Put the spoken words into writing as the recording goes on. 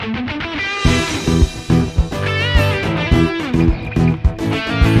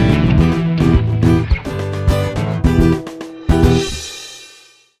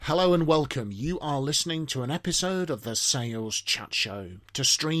Hello and welcome. You are listening to an episode of the Sales Chat Show. To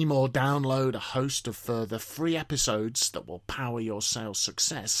stream or download a host of further free episodes that will power your sales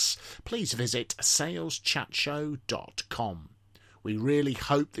success, please visit saleschatshow.com. We really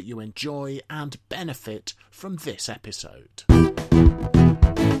hope that you enjoy and benefit from this episode.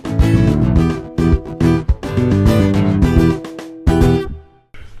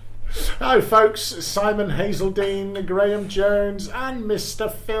 Hello folks, Simon Hazeldine, Graham Jones and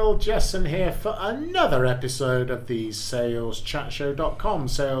Mr. Phil Jesson here for another episode of the saleschatshow.com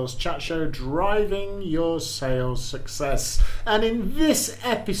Sales Chat Show, driving your sales success. And in this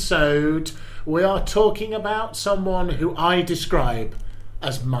episode we are talking about someone who I describe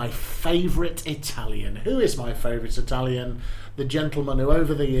as my favourite Italian. Who is my favourite Italian? The gentleman who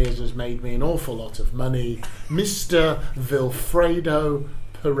over the years has made me an awful lot of money, Mr. Vilfredo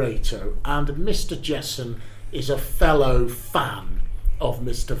Pareto. And Mr. Jesson is a fellow fan of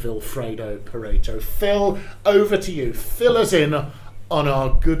Mr. Vilfredo Pareto. Phil, over to you. Fill us in on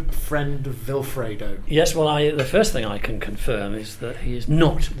our good friend Vilfredo. Yes, well, the first thing I can confirm is that he is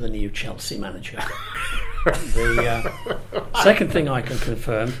not the new Chelsea manager. The second thing I can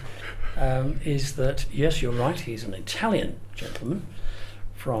confirm is that, yes, you're right, he's an Italian gentleman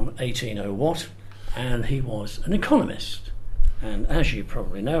from 1800 what, and he was an economist. And as you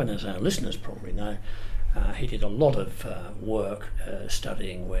probably know, and as our listeners probably know, he did a lot of work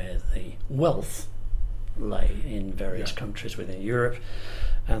studying where the wealth lay in various countries within Europe.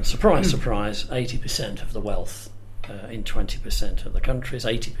 And surprise, surprise, 80% of the wealth in 20% of the countries,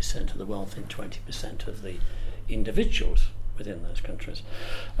 80% of the wealth in 20% of the individuals within those countries.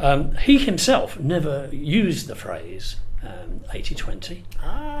 He himself never used the phrase 80-20,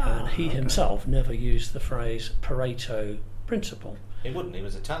 and he himself never used the phrase Pareto principle. He wouldn't, he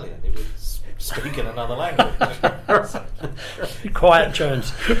was Italian, he would speak in another language. Quiet,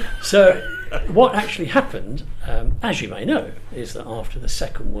 Jones. So what actually happened, as you may know, is that after the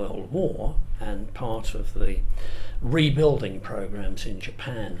Second World War and part of the rebuilding programs in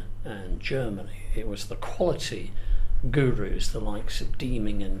Japan and Germany, it was the quality gurus, the likes of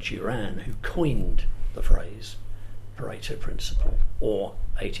Deming and Duran, who coined the phrase Pareto principle, or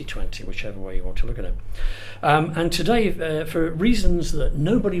 80-20, whichever way you want to look at it. And today, for reasons that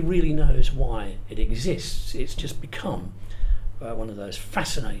nobody really knows why it exists, it's just become one of those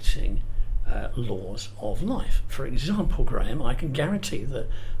fascinating laws of life. For example, Graham, I can guarantee that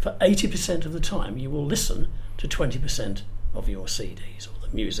for 80% of the time you will listen to 20% of your CDs or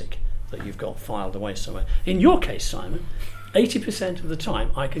the music that you've got filed away somewhere. In your case, Simon, 80% of the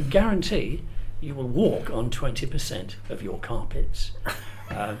time I can guarantee you will walk on 20% of your carpets.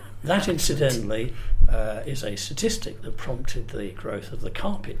 That, incidentally, is a statistic that prompted the growth of the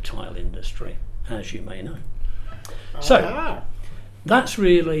carpet tile industry, as you may know. So, that's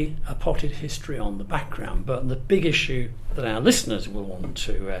really a potted history on the background, but the big issue that our listeners will want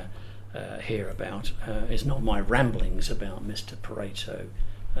to hear about is not my ramblings about Mr. Pareto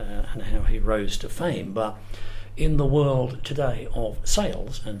and how he rose to fame, but in the world today of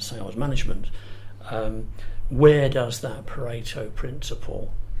sales and sales management, where does that Pareto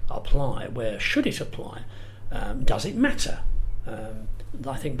principle apply? Where should it apply? Does it matter?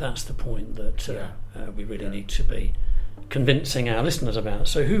 I think that's the point that we really need to be convincing our listeners about.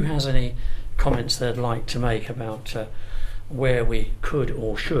 So who has any comments they'd like to make about where we could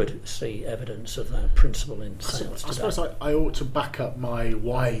or should see evidence of that principle in sales today? I suppose I ought to back up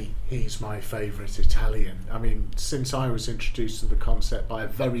why he's my favourite Italian. I mean, since I was introduced to the concept by a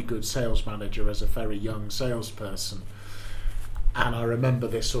very good sales manager as a very young salesperson, and I remember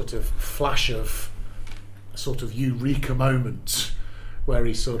this sort of flash of sort of eureka moment where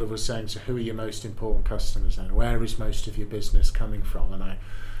he sort of was saying, so who are your most important customers and where is most of your business coming from? And I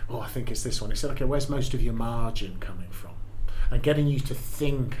think it's this one. He said, okay, where's most of your margin coming from? And getting you to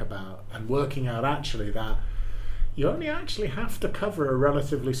think about and working out actually that you only actually have to cover a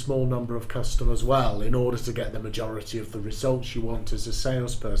relatively small number of customers well in order to get the majority of the results you want as a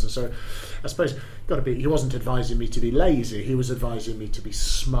salesperson. So I suppose he wasn't advising me to be lazy, he was advising me to be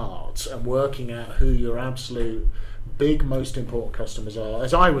smart and working out who your absolute big most important customers are,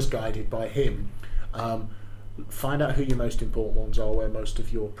 as I was guided by him. Find out who your most important ones are, where most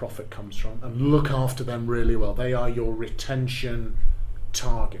of your profit comes from, and look after them really well. They are your retention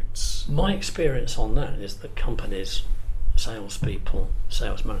targets. My experience on that is that companies, salespeople,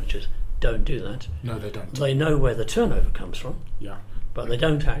 sales managers don't do that. No, they don't. They know where the turnover comes from, but they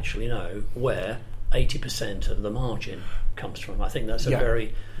don't actually know where 80% of the margin comes from. I think that's a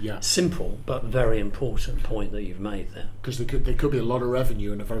very simple but very important point that you've made there. Because there could be a lot of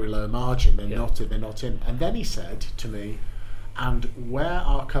revenue and a very low margin. They're not in. And then he said to me, And where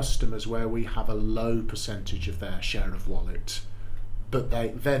our customers, where we have a low percentage of their share of wallet, but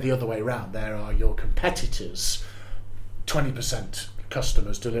they're the other way around. There are your competitors, 20%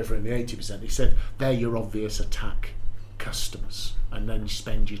 customers delivering the 80%. He said they're your obvious attack customers, and then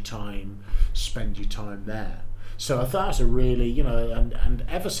spend your time there. So I thought it was a really, and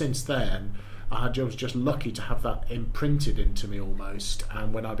ever since then, I was just lucky to have that imprinted into me almost.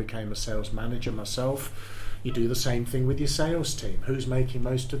 And when I became a sales manager myself, you do the same thing with your sales team. Who's making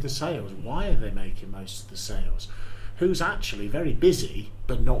most of the sales? Why are they making most of the sales? Who's actually very busy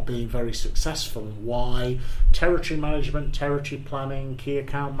but not being very successful? Why? Territory management, territory planning, key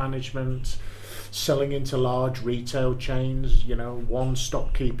account management, selling into large retail chains, one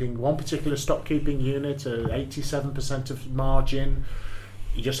particular stock keeping unit, 87% of margin.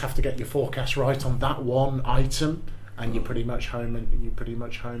 You just have to get your forecast right on that one item, and you're pretty much home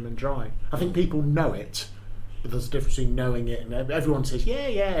and dry. I think people know it, but there's a difference between knowing it and everyone says, yeah,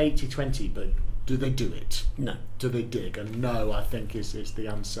 80-20, but do they do it? No. Do they dig? And no, I think is the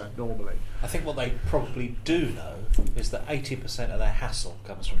answer normally. I think what they probably do know is that 80% of their hassle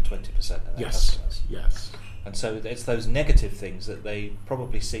comes from 20% of their customers. Yes. And so it's those negative things that they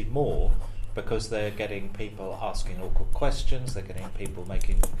probably see more, because they're getting people asking awkward questions, they're getting people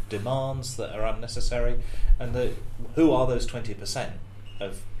making demands that are unnecessary, and who are those 20%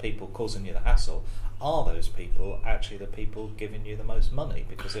 of people causing you the hassle? Are those people actually the people giving you the most money?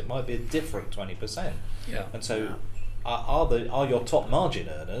 Because it might be a different 20%. Yeah. And so are your top margin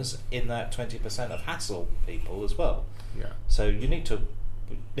earners in that 20% of hassle people as well? Yeah. So you need to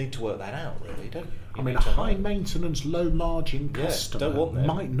work that out, really, don't you? I mean, a high maintenance, low margin customer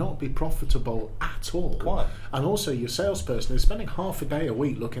might not be profitable at all. Quite. And also, your salesperson is spending half a day a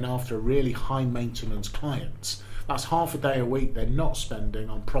week looking after a really high maintenance client. That's half a day a week they're not spending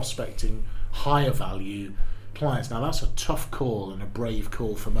on prospecting higher value clients. Now, that's a tough call and a brave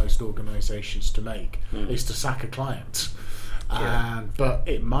call for most organisations to make, is to sack a client. Yeah. But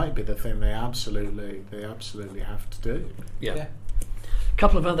it might be the thing they absolutely have to do. Yeah. A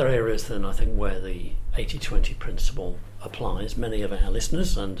couple of other areas then, I think, where the 80-20 principle applies. Many of our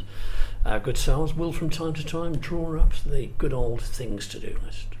listeners and our good selves will from time to time draw up the good old things to do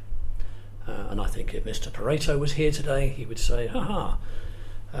list. And I think if Mr. Pareto was here today, he would say,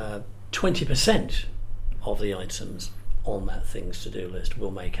 20% of the items on that things to do list will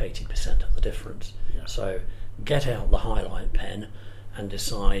make 80% of the difference. Yeah. So get out the highlight pen and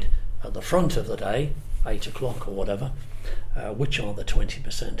decide at the front of the day, 8 o'clock or whatever, which are the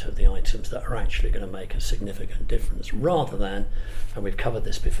 20% of the items that are actually going to make a significant difference, rather than, and we've covered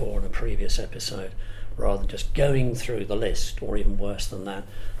this before in a previous episode, rather than just going through the list, or even worse than that,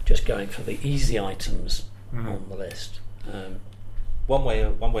 just going for the easy items on the list. One way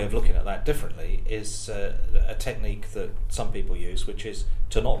of looking at that differently is a technique that some people use, which is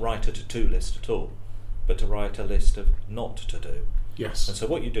to not write a to-do list at all, but to write a list of not to do. Yes. And so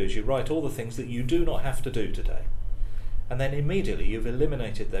what you do is you write all the things that you do not have to do today. And then immediately you've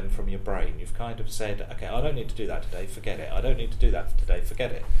eliminated them from your brain. You've kind of said, okay, I don't need to do that today, forget it. I don't need to do that today,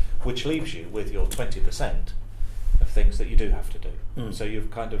 forget it. Which leaves you with your 20% of things that you do have to do. So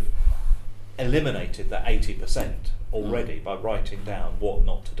you've kind of eliminated that 80% already by writing down what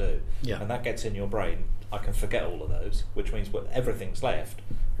not to do. Yeah. And that gets in your brain, I can forget all of those, which means everything's left,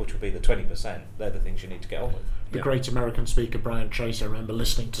 which will be the 20%. They're the things you need to get on with. The great American speaker Brian Tracy, I remember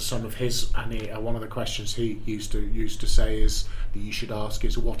listening to some of his, and one of the questions he used to say is that you should ask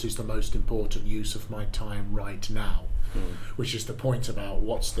is, what is the most important use of my time right now? Which is the point about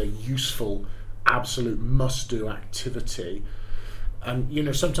what's the useful, absolute must-do activity.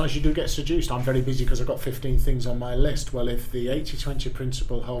 And sometimes you do get seduced. I'm very busy because I've got 15 things on my list. Well, if the 80-20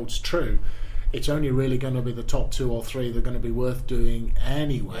 principle holds true, it's only really going to be the top 2 or 3 that are going to be worth doing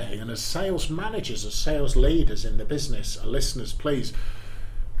anyway. And as sales managers, as sales leaders in the business, listeners, please,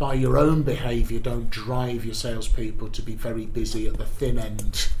 by your own behaviour, don't drive your salespeople to be very busy at the thin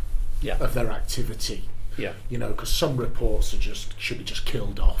end of their activity. Yeah. Because some reports should be just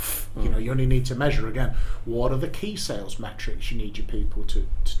killed off. You only need to measure, again, what are the key sales metrics you need your people to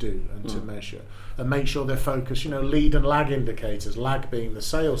do and to measure, and make sure they're focused. Lead and lag indicators, lag being the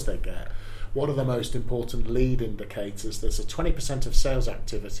sales they get. What are the most important lead indicators? There's a 20% of sales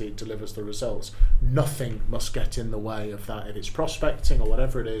activity delivers the results. Nothing must get in the way of that. If it's prospecting or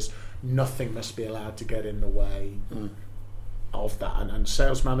whatever it is, nothing must be allowed to get in the way of that. And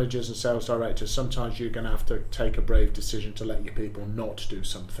sales managers and sales directors, sometimes you're going to have to take a brave decision to let your people not do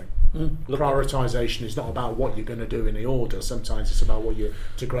something. Prioritisation is not about what you're going to do in the order. Sometimes it's about what you're,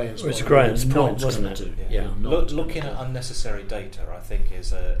 to Graham's point, Graham's not point, going wasn't to it? do. Yeah. Looking at unnecessary data, I think,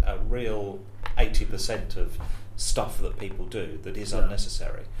 is a real 80% of stuff that people do that is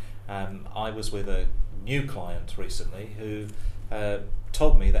unnecessary. I was with a new client recently who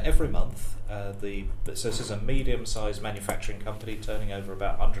told me that every month, so this is a medium-sized manufacturing company turning over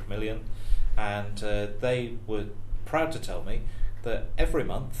about 100 million, and they were proud to tell me that every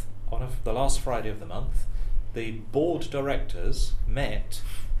month, on the last Friday of the month, the board directors met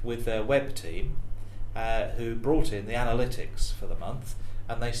with their web team who brought in the analytics for the month,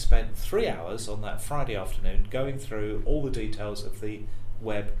 and they spent 3 hours on that Friday afternoon going through all the details of the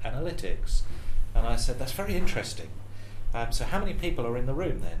web analytics. And I said, that's very interesting. So how many people are in the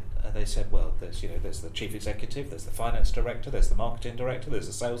room then? They said, well, there's the chief executive, there's the finance director, there's the marketing director, there's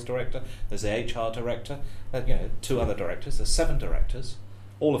the sales director, there's the HR director, 2 other directors, there's 7 directors,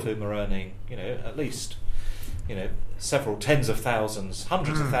 all of whom are earning, at least, several tens of thousands,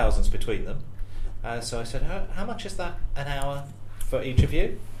 hundreds of thousands between them. So I said, how much is that an hour for each of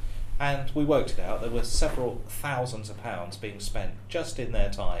you? And we worked it out. There were several thousands of pounds being spent just in their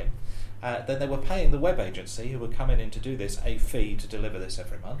time. Then they were paying the web agency who were coming in to do this a fee to deliver this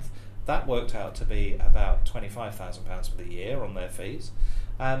every month. That worked out to be about £25,000 for the year on their fees.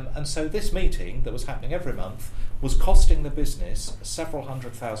 And so this meeting that was happening every month was costing the business several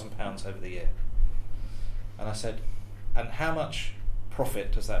 £100,000 over the year. And I said, and how much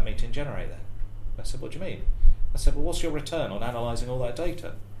profit does that meeting generate then? I said, what do you mean? I said, well, what's your return on analysing all that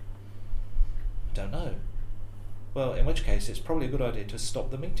data? I don't know. Well, in which case, it's probably a good idea to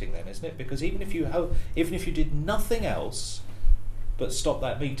stop the meeting then, isn't it? Because even if you did nothing else but stop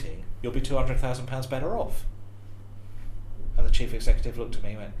that meeting, you'll be £200,000 better off. And the chief executive looked at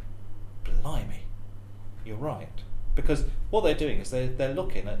me and went, blimey, you're right. Because what they're doing is they're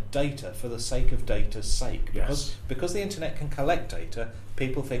looking at data for the sake of data's sake. Because the internet can collect data,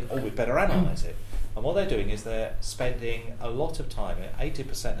 people think, we'd better analyse it. And what they're doing is they're spending a lot of time,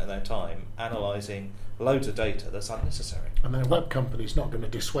 80% of their time, analysing loads of data that's unnecessary. And their web company's not going to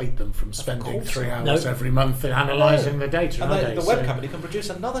dissuade them from spending 3 hours every month in analysing the data. And the web company can produce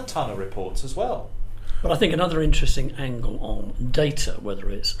another ton of reports as well. But I think another interesting angle on data, whether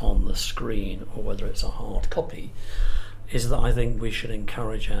it's on the screen or whether it's a hard copy, is that I think we should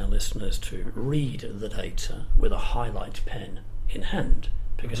encourage our listeners to read the data with a highlight pen in hand.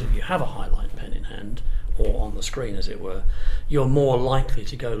 Because if you have a highlight pen in hand, or on the screen as it were, you're more likely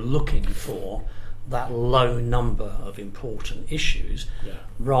to go looking for that low number of important issues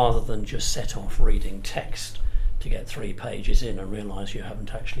rather than just set off reading text to get 3 pages in and realise you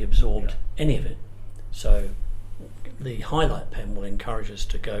haven't actually absorbed any of it. So the highlight pen will encourage us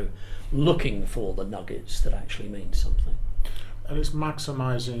to go looking for the nuggets that actually mean something. And it's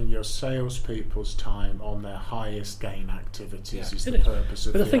maximising your salespeople's time on their highest gain activities is the purpose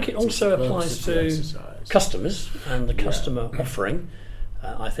of it. But I think it also applies to customers and the customer offering.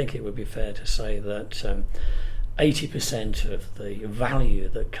 I think it would be fair to say that 80% of the value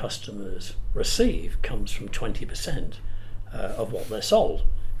that customers receive comes from 20% of what they're sold,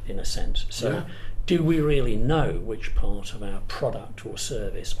 in a sense. So do we really know which part of our product or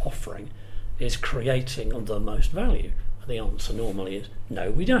service offering is creating the most value? The answer normally is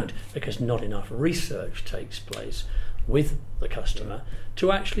no, we don't, because not enough research takes place with the customer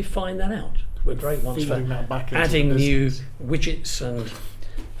to actually find that out. We're great ones for adding new widgets and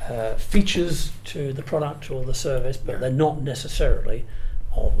features to the product or the service, but they're not necessarily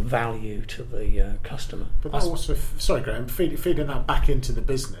of value to the customer. But that also, sorry Graham, feeding that back into the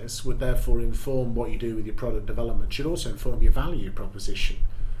business would therefore inform what you do with your product development, should also inform your value proposition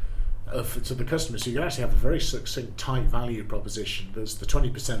to the customer. So you can actually have a very succinct, tight value proposition. There's the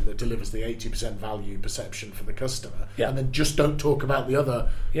 20% that delivers the 80% value perception for the customer, and then just don't talk about the other.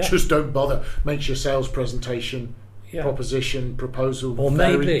 Just don't bother. Makes your sales presentation, proposition, proposal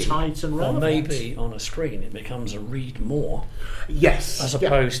very tight and relevant. Or maybe on a screen it becomes a read more. Yes. As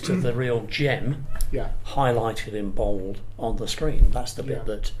opposed to the real gem highlighted in bold on the screen. That's the bit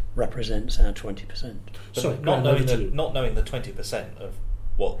that represents our 20%. So not knowing the 20% of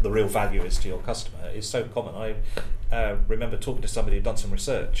what the real value is to your customer is so common. I remember talking to somebody who'd done some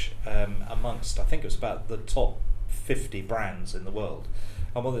research amongst, I think it was about the top 50 brands in the world.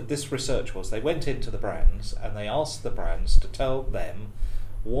 And what this research was, they went into the brands and they asked the brands to tell them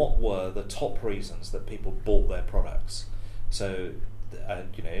what were the top reasons that people bought their products. So,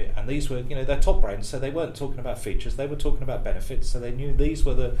 and these were, their top brands, so they weren't talking about features, they were talking about benefits, so they knew these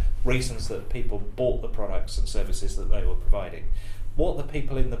were the reasons that people bought the products and services that they were providing. What the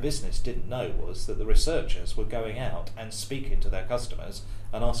people in the business didn't know was that the researchers were going out and speaking to their customers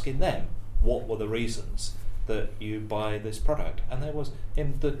and asking them what were the reasons that you buy this product. And there was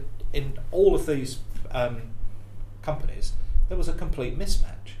in all of these companies, there was a complete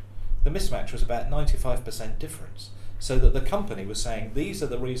mismatch. the mismatch was about 95% difference. So that the company was saying, these are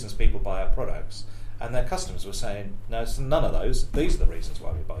the reasons people buy our products, and their customers were saying, no, it's none of those. These are the reasons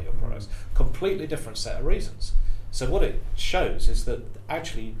why we buy your products. Completely different set of reasons. So what it shows is that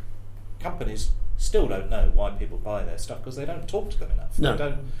actually companies still don't know why people buy their stuff because they don't talk to them enough.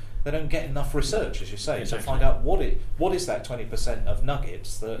 No. They don't get enough research, as you say, Exactly. to find out what is that 20% of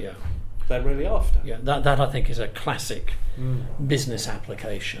nuggets that they're really after. Yeah, that I think is a classic business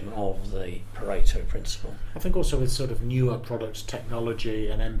application of the Pareto principle. I think also with sort of newer products, technology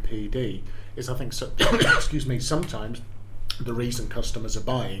and MPD is, I think, so, excuse me, sometimes the reason customers are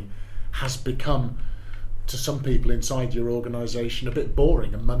buying has become, to some people inside your organisation, a bit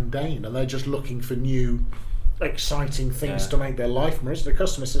boring and mundane, and they're just looking for new, exciting things to make their life more. The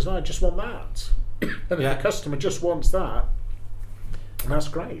customer says, no, I just want that. And if the customer just wants that, that's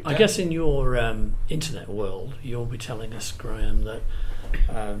great. I guess in your internet world, you'll be telling us, Graham, that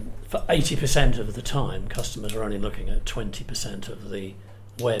for 80% of the time, customers are only looking at 20% of the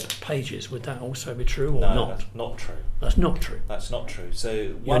web pages. Would that also be true or No, not? that's not true. That's not true. That's not true.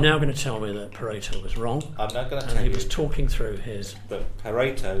 So You're now going to tell me that Pareto was wrong. I'm now going to and tell he you was talking through his... that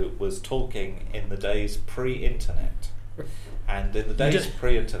Pareto was talking in the days pre-internet. And in the days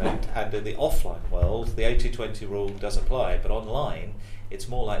pre-internet and in the offline world, the 80-20 rule does apply, but online it's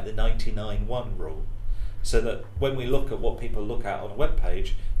more like the 99-1 rule. So that when we look at what people look at on a web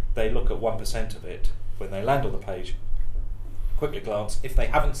page, they look at 1% of it. When they land on the page, quickly glance, if they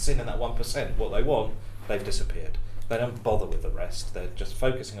haven't seen in that 1% what they want, they've disappeared. They don't bother with the rest, they're just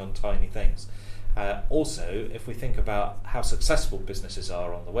focusing on tiny things. Also, if we think about how successful businesses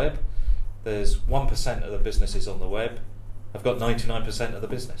are on the web, there's 1% of the businesses on the web have got 99% of the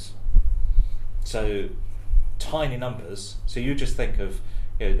business. So tiny numbers. So you just think of,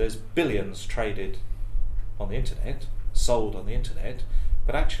 there's billions traded on the internet, sold on the internet,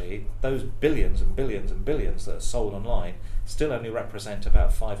 but actually those billions and billions and billions that are sold online still only represent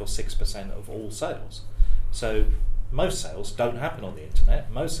about 5 or 6% of all sales. So most sales don't happen on the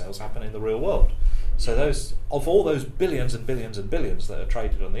internet. Most sales happen in the real world. So of all those billions and billions and billions that are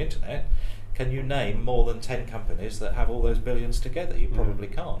traded on the internet, can you name more than 10 companies that have all those billions together? You probably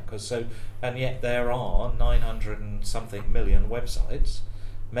can't. And yet there are 900 and something million websites,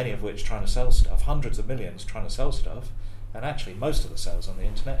 many of which trying to sell stuff, hundreds of millions trying to sell stuff, and actually most of the sales on the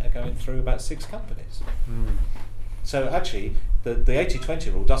internet are going through about 6 companies. So actually the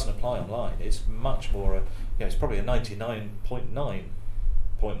 80-20 rule doesn't apply online. It's much more it's probably a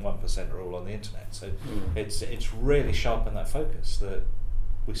 99.9.1% rule on the internet. So it's really sharpened that focus that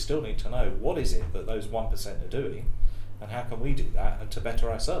we still need to know what is it that those 1% are doing, and how can we do that to better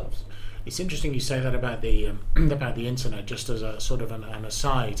ourselves. It's interesting you say that about the about the internet. Just as a sort of an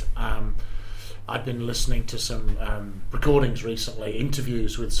aside, I've been listening to some recordings recently,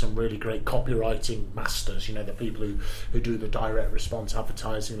 interviews with some really great copywriting masters. The people who do the direct response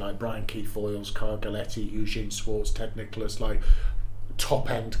advertising, like Brian Keith Voiles, Carl Galletti, Eugene Schwartz, Ted Nicholas, like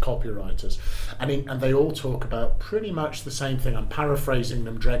top-end copywriters, and they all talk about pretty much the same thing. I'm paraphrasing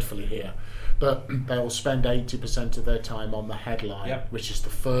them dreadfully here, but they'll spend 80% of their time on the headline, which is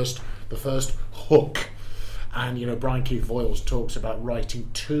the first hook. And Brian Keith Voiles talks about writing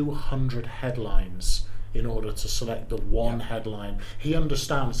 200 headlines in order to select the one headline. He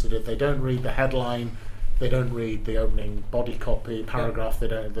understands that if they don't read the headline, they don't read the opening body copy paragraph, they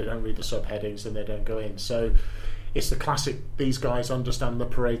don't read the subheadings, and they don't go in. So it's the classic, these guys understand the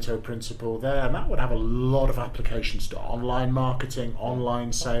Pareto principle there, and that would have a lot of applications to online marketing,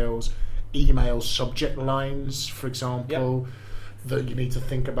 online sales, email subject lines, for example, that you need to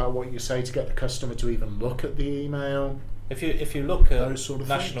think about what you say to get the customer to even look at the email. If you look at those sort of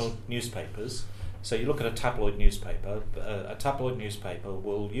national newspapers, so you look at a tabloid newspaper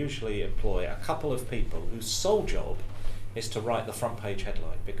will usually employ a couple of people whose sole job is to write the front page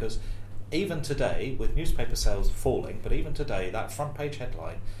headline, because even today, with newspaper sales falling, but even today, that front page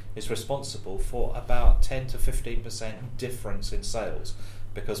headline is responsible for about 10 to 15% difference in sales,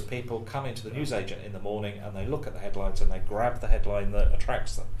 because people come into the newsagent in the morning and they look at the headlines and they grab the headline that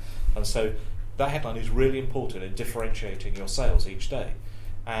attracts them. And so that headline is really important in differentiating your sales each day.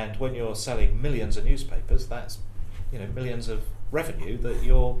 And when you're selling millions of newspapers, that's millions of revenue that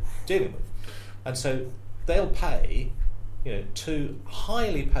you're dealing with. And so they'll pay 2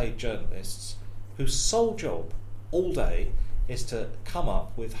 highly paid journalists whose sole job all day is to come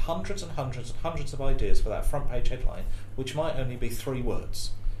up with hundreds and hundreds and hundreds of ideas for that front page headline, which might only be 3 words.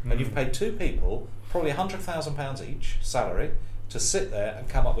 And you've paid 2 people probably £100,000 each salary to sit there and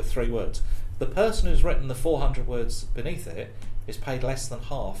come up with 3 words. The person who's written the 400 words beneath it is paid less than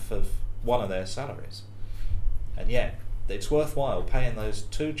half of one of their salaries. And yet it's worthwhile paying those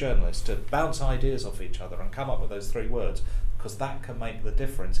 2 journalists to bounce ideas off each other and come up with those 3 words, because that can make the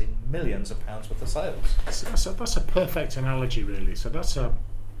difference in millions of pounds worth of sales. So that's a perfect analogy, really. So that's a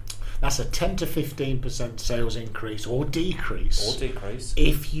 10 to 15% sales increase or decrease.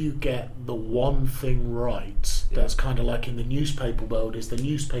 If you get the one thing right, that's kind of like in the newspaper world, is the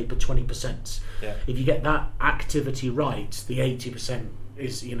newspaper 20%. Yeah. If you get that activity right, the 80%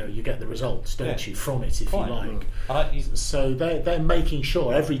 is, you get the results, don't you, from it, if you like. So they're making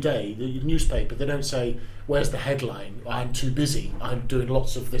sure every day, the newspaper, they don't say, where's the headline? I'm too busy. I'm doing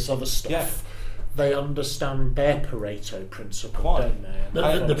lots of this other stuff. Yeah. They understand their Pareto principle, don't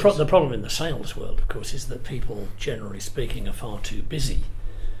they? The problem in the sales world, of course, is that people, generally speaking, are far too busy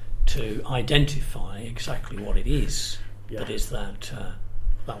to identify exactly what it is that is that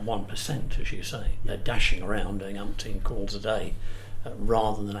 1%, as you say. They're dashing around doing umpteen calls a day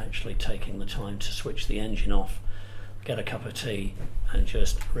rather than actually taking the time to switch the engine off, get a cup of tea, and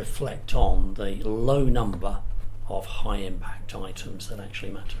just reflect on the low number of high impact items that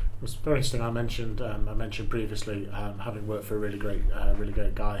actually matter. It was very interesting. I mentioned previously having worked for a really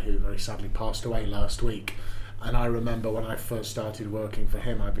great guy who very sadly passed away last week. And I remember when I first started working for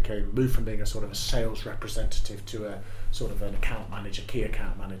him, I moved from being a sort of a sales representative to a sort of an account manager, key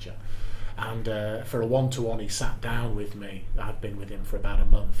account manager. And for a one-to-one, he sat down with me. I'd been with him for about a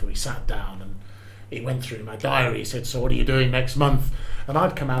month. We sat down and he went through my diary. He said, so what are you doing next month? And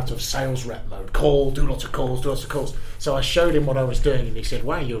I'd come out of sales rep mode, do lots of calls. So I showed him what I was doing, and he said,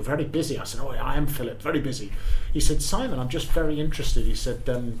 wow, you're very busy. I said, oh, I am, Philip, very busy. He said, Simon, I'm just very interested. He said,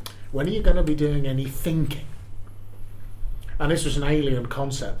 when are you going to be doing any thinking? And this was an alien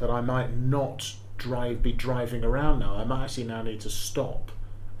concept that I might not be driving around now. I might actually now need to stop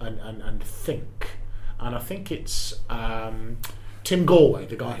and think. And I think it's Tim Galway,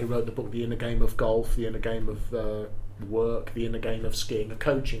 the guy who wrote the book The Inner Game of Golf, The Inner Game of Work, The Inner Game of Skiing, a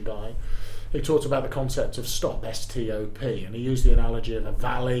coaching guy, who talked about the concept of stop, S-T-O-P, and he used the analogy of a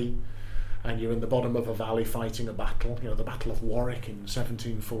valley, and you're in the bottom of a valley fighting a battle, the Battle of Warwick in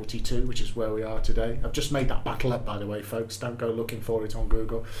 1742, which is where we are today. I've just made that battle up, by the way, folks. Don't go looking for it on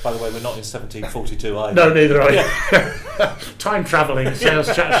Google. By the way, we're not in 1742 either. No, neither are you. Time-travelling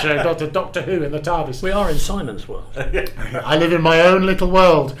sales chat show, Doctor Who in the TARDIS. We are in Simon's world. I live in my own little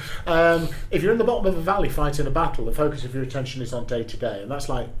world. If you're in the bottom of a valley fighting a battle, the focus of your attention is on day-to-day, and that's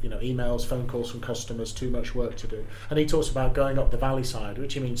like emails, phone calls from customers, too much work to do. And he talks about going up the valley side,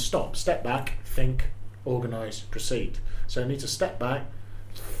 which means step back, think, organise, proceed. So you need to step back,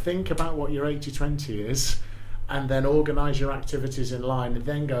 think about what your 80-20 is, and then organise your activities in line, and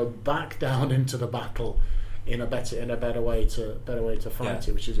then go back down into the battle in a better way to fight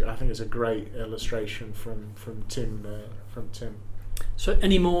it, which is, I think, is a great illustration from Tim. So,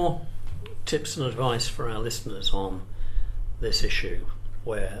 any more tips and advice for our listeners on this issue,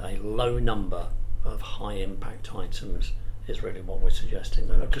 where a low number of high impact items is really what we're suggesting?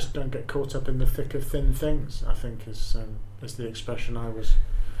 Just don't get caught up in the thick of thin things, I think is the expression I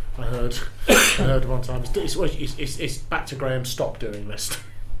heard one time. It's back to Graham's stop doing list.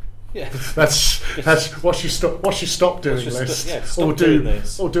 Yeah, that's what's your stop doing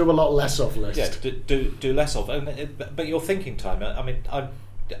list, or do a lot less of list. Yeah, do less of. But your thinking time. I mean,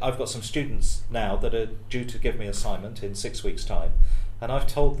 I've got some students now that are due to give me an assignment in 6 weeks' time, and I've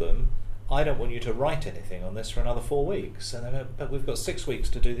told them, I don't want you to write anything on this for another 4 weeks. And they go, but we've got 6 weeks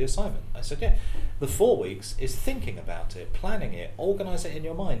to do the assignment. I said, yeah, the 4 weeks is thinking about it, planning it, organise it in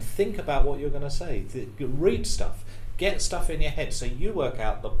your mind, think about what you're going to say, read stuff, get stuff in your head so you work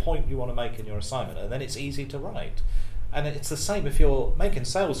out the point you want to make in your assignment, and then it's easy to write. And it's the same if you're making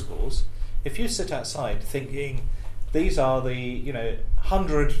sales calls. If you sit outside thinking, these are the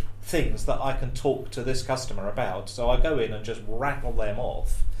 100 things that I can talk to this customer about, so I go in and just rattle them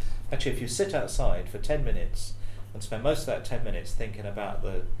off. Actually, if you sit outside for 10 minutes and spend most of that 10 minutes thinking about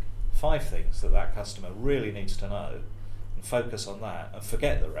the 5 things that customer really needs to know, and focus on that and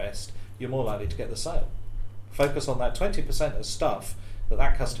forget the rest, you're more likely to get the sale. Focus on that 20% of stuff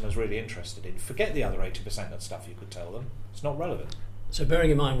that customer's really interested in. Forget the other 80% of stuff you could tell them. It's not relevant. So,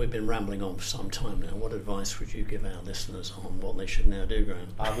 bearing in mind we've been rambling on for some time now, what advice would you give our listeners on what they should now do,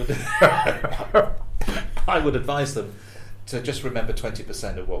 Graham? I would advise them to just remember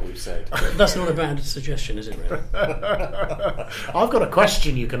 20% of what we've said. That's not a bad suggestion, is it, really? I've got a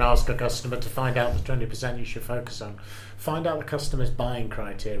question you can ask a customer to find out the 20% you should focus on. Find out the customer's buying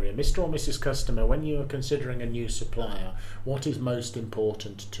criteria. Mr. or Mrs. Customer, when you are considering a new supplier, what is most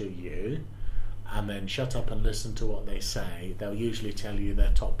important to you? And then shut up and listen to what they say. They'll usually tell you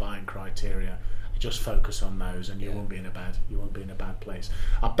their top buying criteria. Just focus on those, and you won't be in a bad place.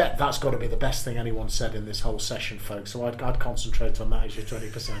 I bet that's got to be the best thing anyone said in this whole session, folks. So I'd concentrate on that as your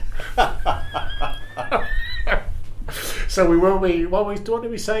 20%. So we will be. What did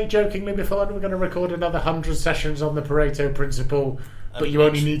we say jokingly before? We're going to record another 100 sessions on the Pareto principle, but you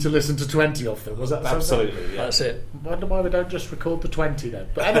only need to listen to 20 of them. Was that absolutely? Something? Yeah. That's it. I wonder why we don't just record the 20 then.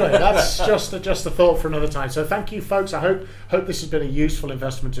 But anyway, that's just a thought for another time. So thank you, folks. I hope this has been a useful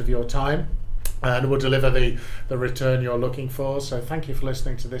investment of your time, and will deliver the return you're looking for. So thank you for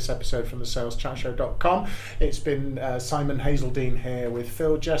listening to this episode from the saleschatshow.com. It's been Simon Hazeldine here with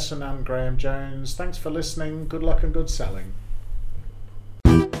Phil Jesson and Graham Jones. Thanks for listening. Good luck and good selling.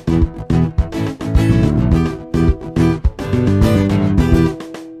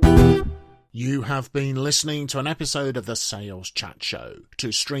 You have been listening to an episode of the Sales Chat Show.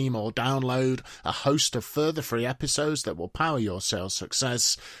 To stream or download a host of further free episodes that will power your sales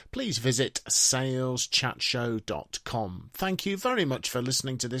success, please visit saleschatshow.com. Thank you very much for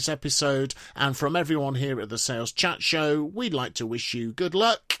listening to this episode, and from everyone here at the Sales Chat Show, we'd like to wish you good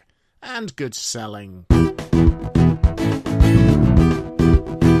luck and good selling.